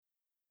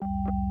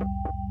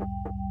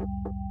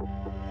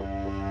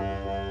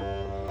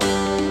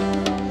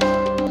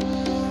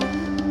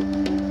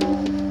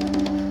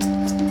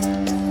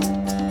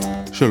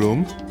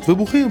שלום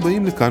וברוכים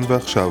הבאים לכאן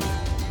ועכשיו,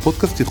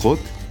 פודקאסט שיחות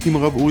עם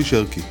הרב אורי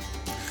שרקי.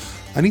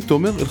 אני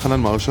תומר אלחנן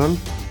מרשל,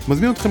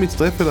 מזמין אתכם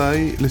להצטרף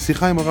אליי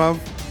לשיחה עם הרב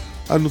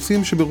על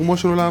נושאים שברומו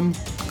של עולם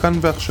כאן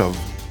ועכשיו.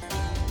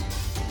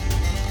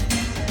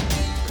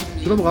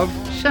 שלום רב.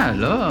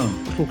 שלום.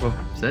 שלומך.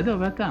 בסדר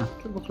ואתה?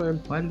 שלום לכם.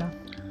 וואלה.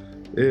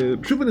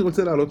 שוב אני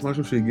רוצה להעלות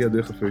משהו שהגיע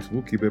דרך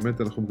הפייסבוק, כי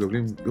באמת אנחנו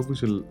מקבלים יופי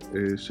של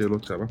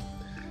שאלות שמה.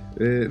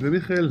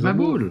 ומיכאל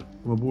זמור...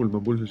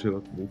 מבול של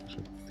שאלות, ברוך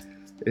השם.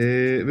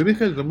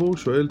 ומיכאל זמור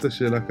שואל את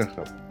השאלה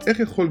ככה: איך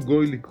יכול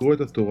גוי לקרוא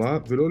את התורה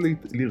ולא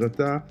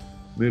להירתע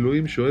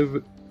מאלוהים שאוהב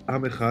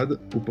עם אחד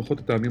ופחות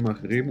את העמים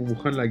האחרים, הוא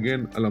מוכן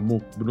להגן על עמו,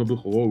 בנו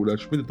בכורו,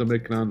 ולהשמיד את עמי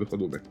כנען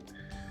וכדומה?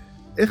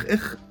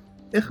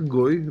 איך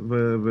גוי,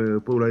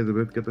 ופה אולי זה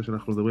באמת קטע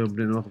שאנחנו מדברים על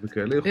בני נוח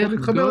וכאלה, יכול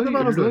להתחבר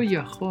לדבר הזה? איך גוי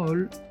לא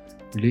יכול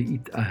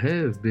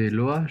להתאהב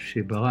באלוה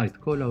שברא את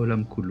כל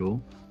העולם כולו,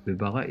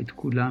 וברא את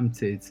כולם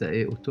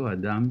צאצאי אותו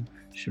אדם,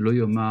 שלא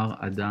יאמר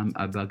אדם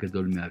אבא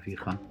גדול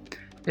מאביך?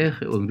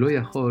 איך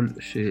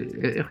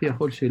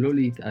יכול שלא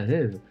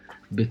להתאהב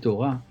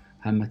בתורה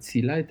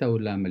המצילה את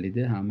העולם על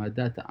ידי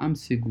העמדת עם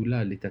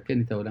סגולה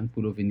לתקן את העולם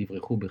כולו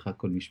ונברחו בך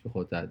כל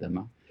משפחות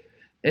האדמה?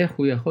 איך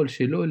הוא יכול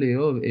שלא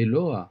לאהוב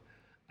אלוה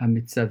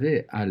המצווה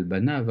על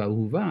בניו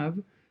ואהוביו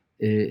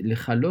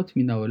לחלות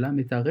מן העולם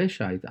את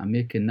הרשע, את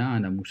עמי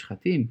כנען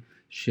המושחתים,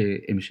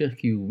 שהמשך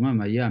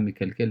קיומם היה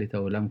מקלקל את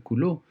העולם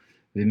כולו,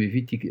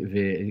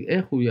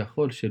 ואיך הוא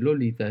יכול שלא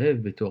להתאהב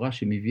בתורה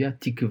שמביאה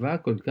תקווה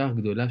כל כך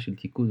גדולה של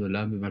תיקון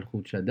עולם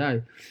במלכות שדי,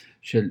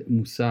 של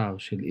מוסר,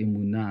 של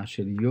אמונה,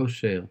 של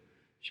יושר,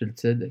 של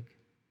צדק.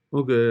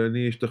 אוקיי,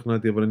 אני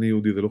השתכנעתי, אבל אני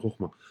יהודי, זה לא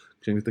חוכמה.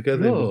 כשאני מסתכל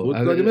על זה בחוץ...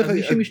 אבל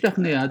מי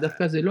שמשתכנע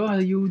דווקא זה לא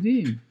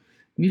היהודים.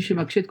 מי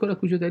שמקשה את כל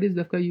הקושיות האלה זה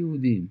דווקא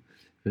היהודים.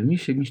 ומי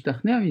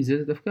שמשתכנע מזה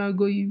זה דווקא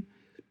הגויים.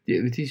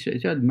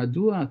 ותשאל,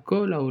 מדוע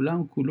כל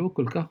העולם כולו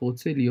כל כך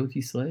רוצה להיות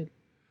ישראל?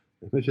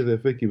 אני חושב שזה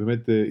יפה, כי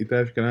באמת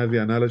איתי אשכנזי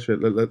ענה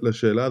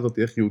לשאלה הזאת,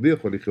 איך יהודי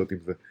יכול לחיות עם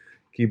זה.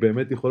 כי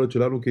באמת יכול להיות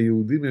שלנו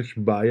כיהודים יש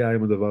בעיה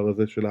עם הדבר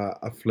הזה של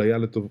האפליה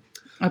לטוב.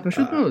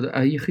 פשוט מאוד,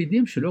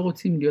 היחידים שלא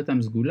רוצים להיות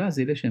עם סגולה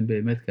זה אלה שהם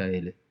באמת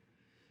כאלה.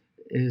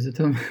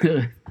 זאת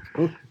אומרת,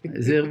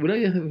 זה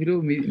אולי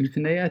אפילו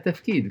מתנאי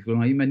התפקיד.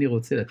 כלומר, אם אני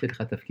רוצה לתת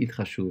לך תפקיד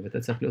חשוב, אתה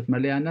צריך להיות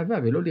מלא ענווה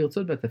ולא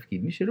לרצות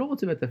בתפקיד. מי שלא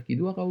רוצה בתפקיד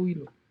הוא הראוי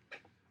לו.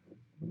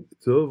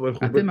 טוב,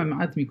 אתם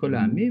המעט מכל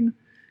העמים,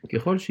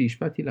 ככל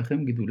שהשפעתי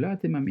לכם גדולה,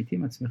 אתם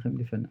ממיתים עצמכם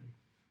לפניי.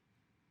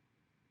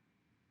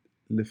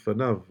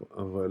 לפניו,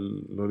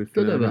 אבל לא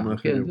לפני העמים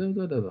האחרים. כן, זה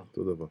אותו דבר.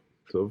 אותו דבר,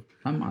 טוב.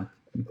 המעט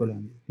מכל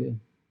העמים, כן.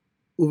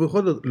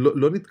 ובכל זאת,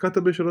 לא נתקעת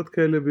בשאלות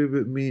כאלה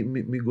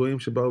מגויים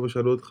שבאו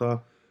ושאלו אותך,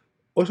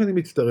 או שאני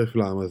מצטרף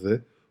לעם הזה,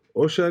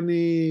 או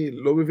שאני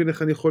לא מבין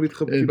איך אני יכול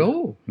להתחבר.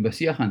 ברור,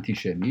 בשיח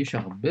האנטישמי יש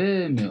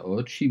הרבה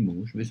מאוד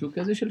שימוש בסוג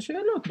כזה של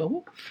שאלות,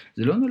 ברור.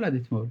 זה לא נולד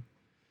אתמול.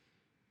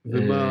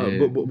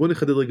 בוא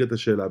נחדד רגע את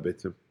השאלה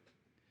בעצם.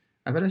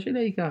 אבל השאלה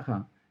היא ככה: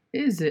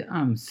 איזה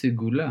עם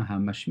סגולה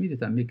המשמיד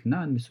את עמי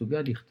כנען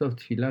מסוגל לכתוב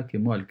תפילה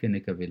כמו על כן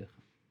נקווה לך?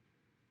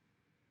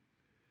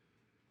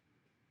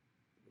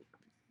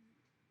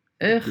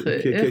 איך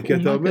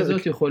אומה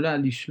כזאת יכולה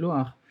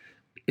לשלוח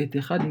את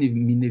אחד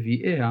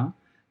מנביאיה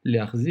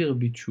להחזיר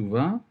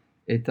בתשובה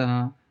את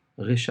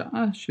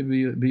הרשעה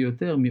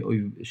ביותר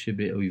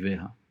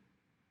שבאויביה,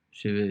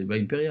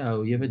 שבאימפריה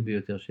האויבת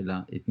ביותר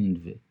שלה, את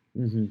נינווה?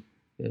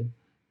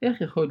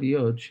 איך יכול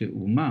להיות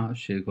שאומה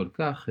שכל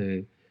כך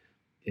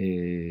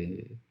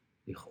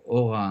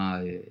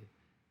לכאורה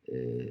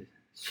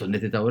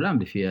שונאת את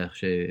העולם לפי איך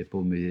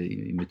שפה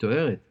היא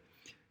מתוארת,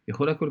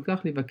 יכולה כל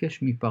כך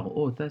לבקש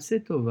מפרעה, תעשה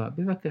טובה,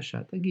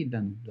 בבקשה, תגיד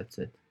לנו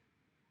לצאת?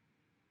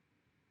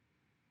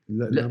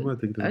 למה?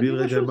 תגביל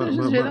רגע.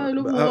 שאלה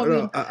לא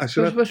ברורה.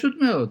 פשוט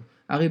מאוד.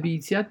 הרי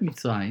ביציאת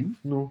מצרים,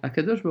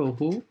 הקדוש ברוך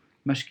הוא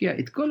משקיע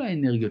את כל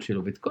האנרגיות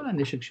שלו ואת כל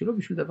הנשק שלו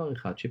בשביל דבר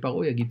אחד,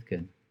 שפרעה יגיד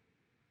כן.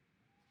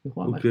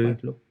 מה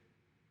אכפת לו?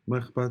 מה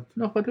אכפת?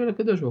 לא אכפת לו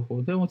לקדוש ברוך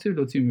הוא. אתם רוצים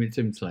להוציא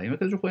מצרים,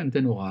 הקדוש ברוך הוא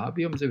נתן הוראה,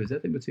 ביום זה וזה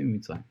אתם יוצאים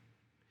ממצרים.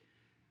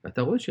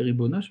 ואתה רואה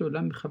שריבונו של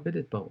עולם מכבד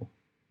את פרעה.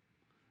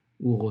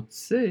 הוא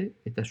רוצה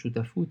את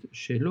השותפות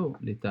שלו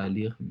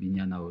לתהליך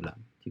בניין העולם,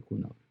 תיקון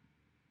העולם.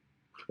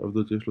 עכשיו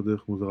זאת יש לו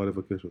דרך מוזרה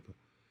לבקש אותה.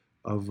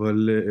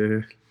 אבל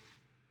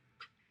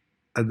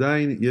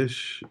עדיין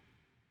יש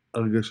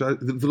הרגשה,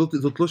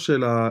 זאת לא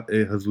שאלה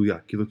הזויה,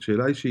 כי זאת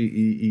שאלה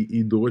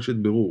שהיא דורשת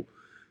ברור.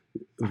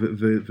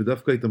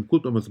 ודווקא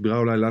התעמקות מסבירה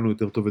אולי לנו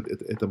יותר טוב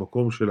את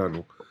המקום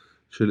שלנו,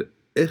 של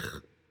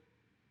איך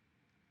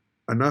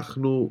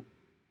אנחנו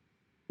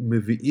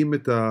מביאים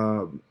את ה...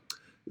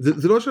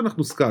 זה לא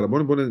שאנחנו סקאלה,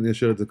 בוא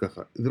ניישר את זה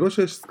ככה. זה לא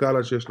שיש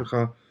סקאלה שיש לך,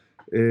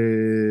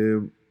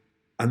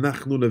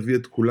 אנחנו נביא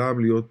את כולם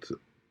להיות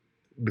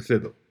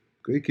בסדר.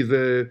 Okay? כי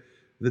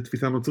זה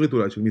תפיסה נוצרית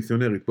אולי, של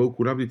מיסיונרית. בואו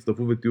כולם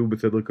תצטרפו ותהיו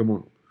בסדר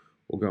כמונו.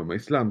 או גם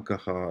האסלאם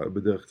ככה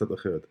בדרך קצת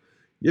אחרת.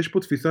 יש פה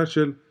תפיסה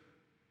של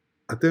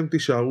אתם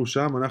תישארו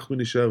שם, אנחנו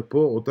נשאר פה,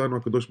 אותנו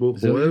הקדוש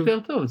ברוך הוא אוהב. זה יותר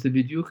טוב, זה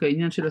בדיוק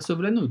העניין של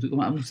הסובלנות.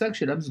 המושג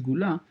של עם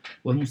סגולה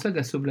הוא המושג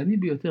הסובלני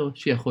ביותר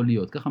שיכול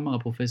להיות. כך אמר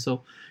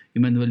הפרופסור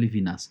עמנואל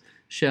לוינס,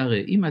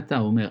 שהרי אם אתה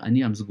אומר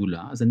אני עם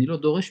סגולה, אז אני לא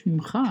דורש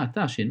ממך,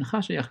 אתה שאינך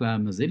שייך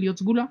לעם הזה, להיות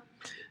סגולה,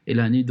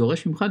 אלא אני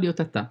דורש ממך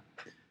להיות אתה.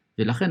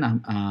 ולכן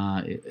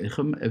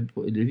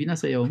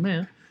לוינס היה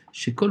אומר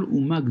שכל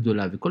אומה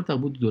גדולה וכל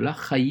תרבות גדולה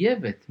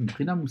חייבת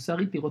מבחינה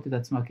מוסרית לראות את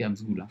עצמה כעם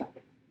סגולה.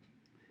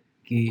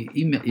 כי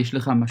אם יש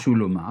לך משהו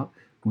לומר,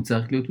 הוא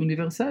צריך להיות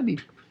אוניברסלי,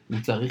 הוא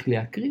צריך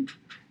להקרין,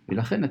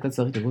 ולכן אתה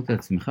צריך לראות את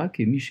עצמך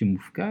כמי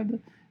שמופקד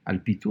על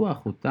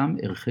פיתוח אותם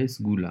ערכי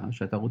סגולה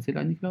שאתה רוצה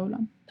להעניק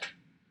לעולם.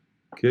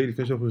 אוקיי,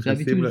 לפני שאנחנו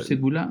נכנסים... זה הביטוי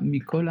סגולה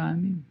מכל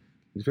העמים.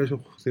 לפני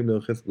שאנחנו נכנסים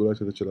לערכי סגולה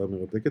שזאת שאלה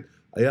מרתקת,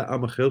 היה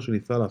עם אחר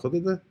שניסה לעשות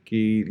את זה?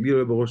 כי לי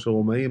עולה בראש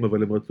הרומאים,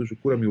 אבל הם רצו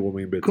שכולם יהיו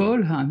רומאים בעצם.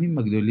 כל העמים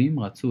הגדולים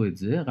רצו את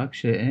זה, רק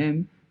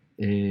שהם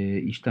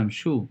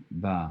השתמשו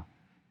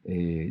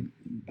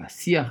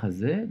בשיח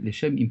הזה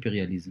לשם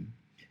אימפריאליזם.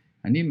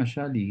 אני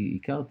למשל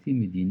הכרתי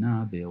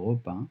מדינה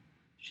באירופה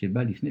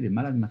שבה לפני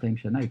למעלה מ-200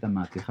 שנה הייתה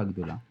מהפכה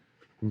גדולה,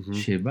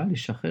 שבא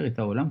לשחרר את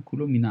העולם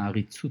כולו מן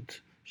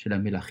העריצות של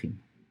המלכים.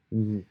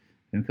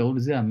 הם קראו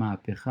לזה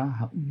המהפכה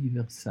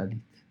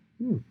האוניברסלית.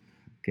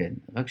 כן,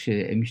 רק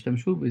שהם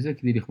השתמשו בזה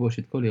כדי לכבוש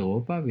את כל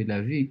אירופה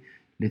ולהביא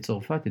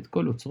לצרפת את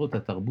כל אוצרות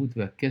התרבות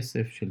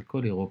והכסף של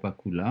כל אירופה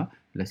כולה,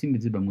 לשים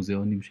את זה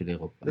במוזיאונים של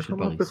אירופה, של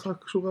פריז.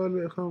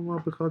 איך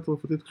המהפכה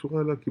הצרפתית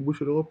קשורה לכיבוש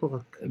של אירופה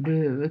רק?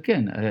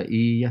 כן,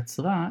 היא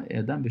יצרה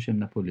אדם בשם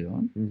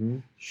נפוליאון,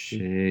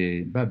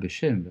 שבא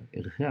בשם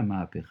ערכי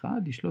המהפכה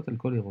לשלוט על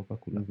כל אירופה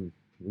כולה.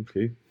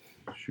 אוקיי,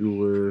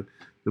 שיעור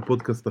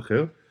בפודקאסט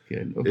אחר.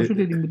 כן, או פשוט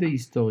ללימודי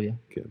היסטוריה.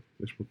 כן,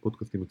 יש פה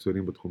פודקאסטים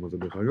מצוינים בתחום הזה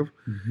דרך אגב.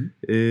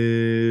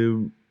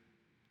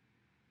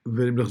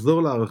 ואם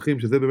נחזור לערכים,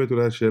 שזה באמת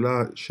אולי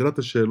שאלת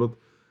השאלות,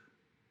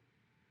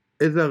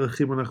 איזה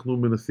ערכים אנחנו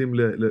מנסים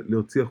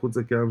להוציא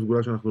החוצה כעם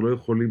סגולה שאנחנו לא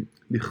יכולים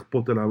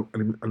לכפות על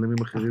עמים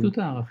אחרים? אחדות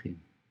הערכים.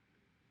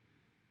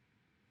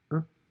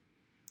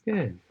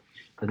 כן.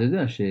 אתה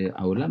יודע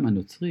שהעולם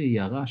הנוצרי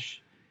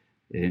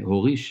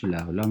הוריש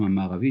לעולם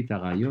המערבי את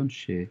הרעיון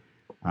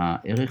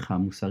שהערך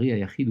המוסרי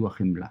היחיד הוא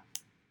החמלה.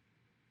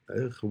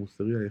 הערך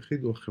המוסרי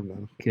היחיד הוא החמלה,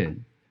 נכון. כן.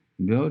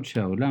 בעוד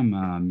שהעולם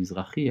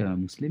המזרחי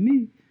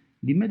המוסלמי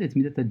לימד את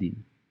מידת הדין.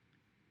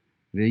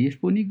 ויש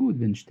פה ניגוד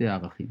בין שני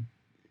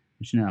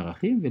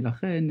הערכים,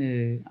 ולכן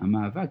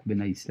המאבק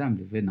בין האסלאם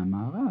לבין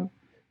המערב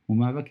הוא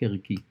מאבק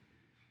ערכי.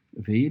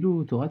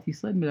 ואילו תורת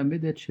ישראל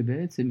מלמדת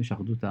שבעצם יש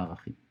אחדות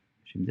הערכים,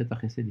 שמידת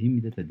החסד היא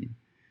מידת הדין.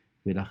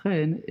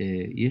 ולכן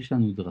יש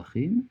לנו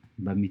דרכים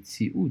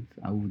במציאות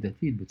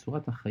העובדתית,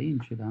 בצורת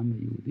החיים של העם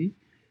היהודי,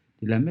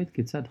 ללמד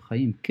כיצד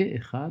חיים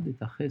כאחד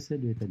את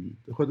החסד ואת הדין.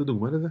 אתה יכול לתת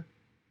דוגמה לזה?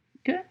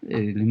 כן,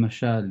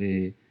 למשל,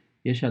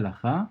 יש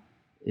הלכה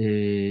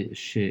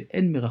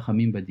שאין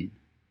מרחמים בדין.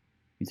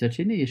 מצד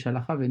שני, יש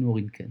הלכה ואין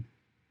אורים כן.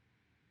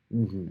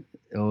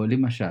 או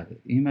למשל,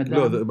 אם אדם...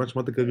 לא, זה מה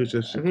שמעת כרגע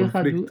שיש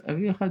קונפליקט.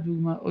 אביא אחד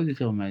דוגמה עוד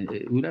יותר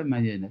אולי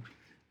מעניינת.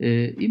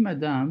 אם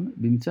אדם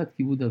במצוות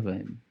כיבוד אב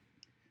ואם,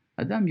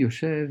 אדם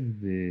יושב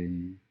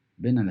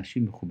בין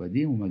אנשים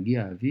מכובדים, הוא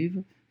מגיע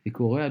אביו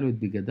וקורע לו את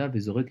בגדיו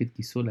וזורק את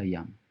כיסו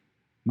לים.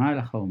 מה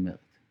ההלכה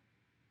אומרת?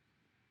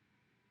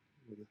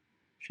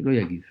 שלא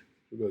יגיב.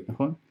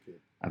 נכון?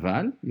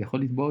 אבל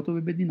יכול לתבוע אותו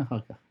בבית דין אחר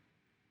כך.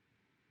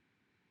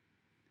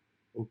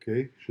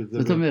 אוקיי.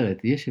 זאת אומרת,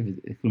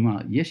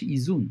 יש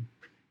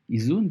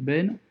איזון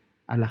בין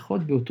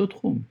הלכות באותו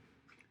תחום.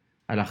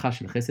 הלכה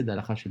של חסד,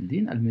 הלכה של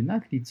דין, על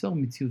מנת ליצור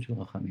מציאות של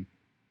רחמים.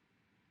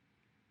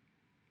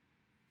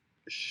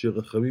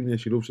 שרחמים היא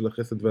השילוב של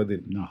החסד והדין.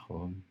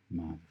 נכון.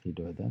 מה, הכי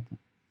לא ידעת?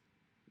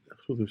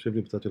 עכשיו זה יושב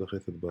לי בצד של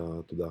החסד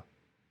בתודעה.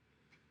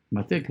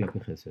 מטה כלפי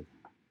חסד.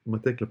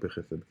 מטה כלפי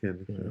חסד, כן.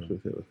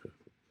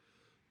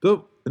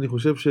 טוב, אני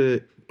חושב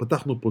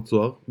שפתחנו פה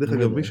צוהר. דרך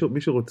אגב,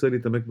 מי שרוצה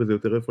להתעמק בזה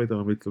יותר, איפה היית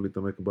ממליץ לו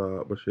להתעמק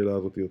בשאלה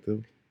הזאת יותר?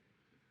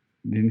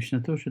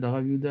 במשנתו של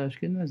הרב יהודה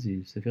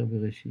אשכנזי, ספר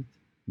בראשית,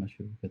 מה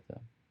שהוא כתב,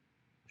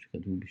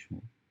 שכתבו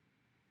בשמו.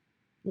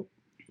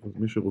 אז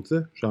מי שרוצה,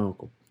 שם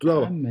המקום. תודה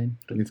רבה. אמן.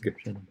 נזכה.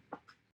 שלום.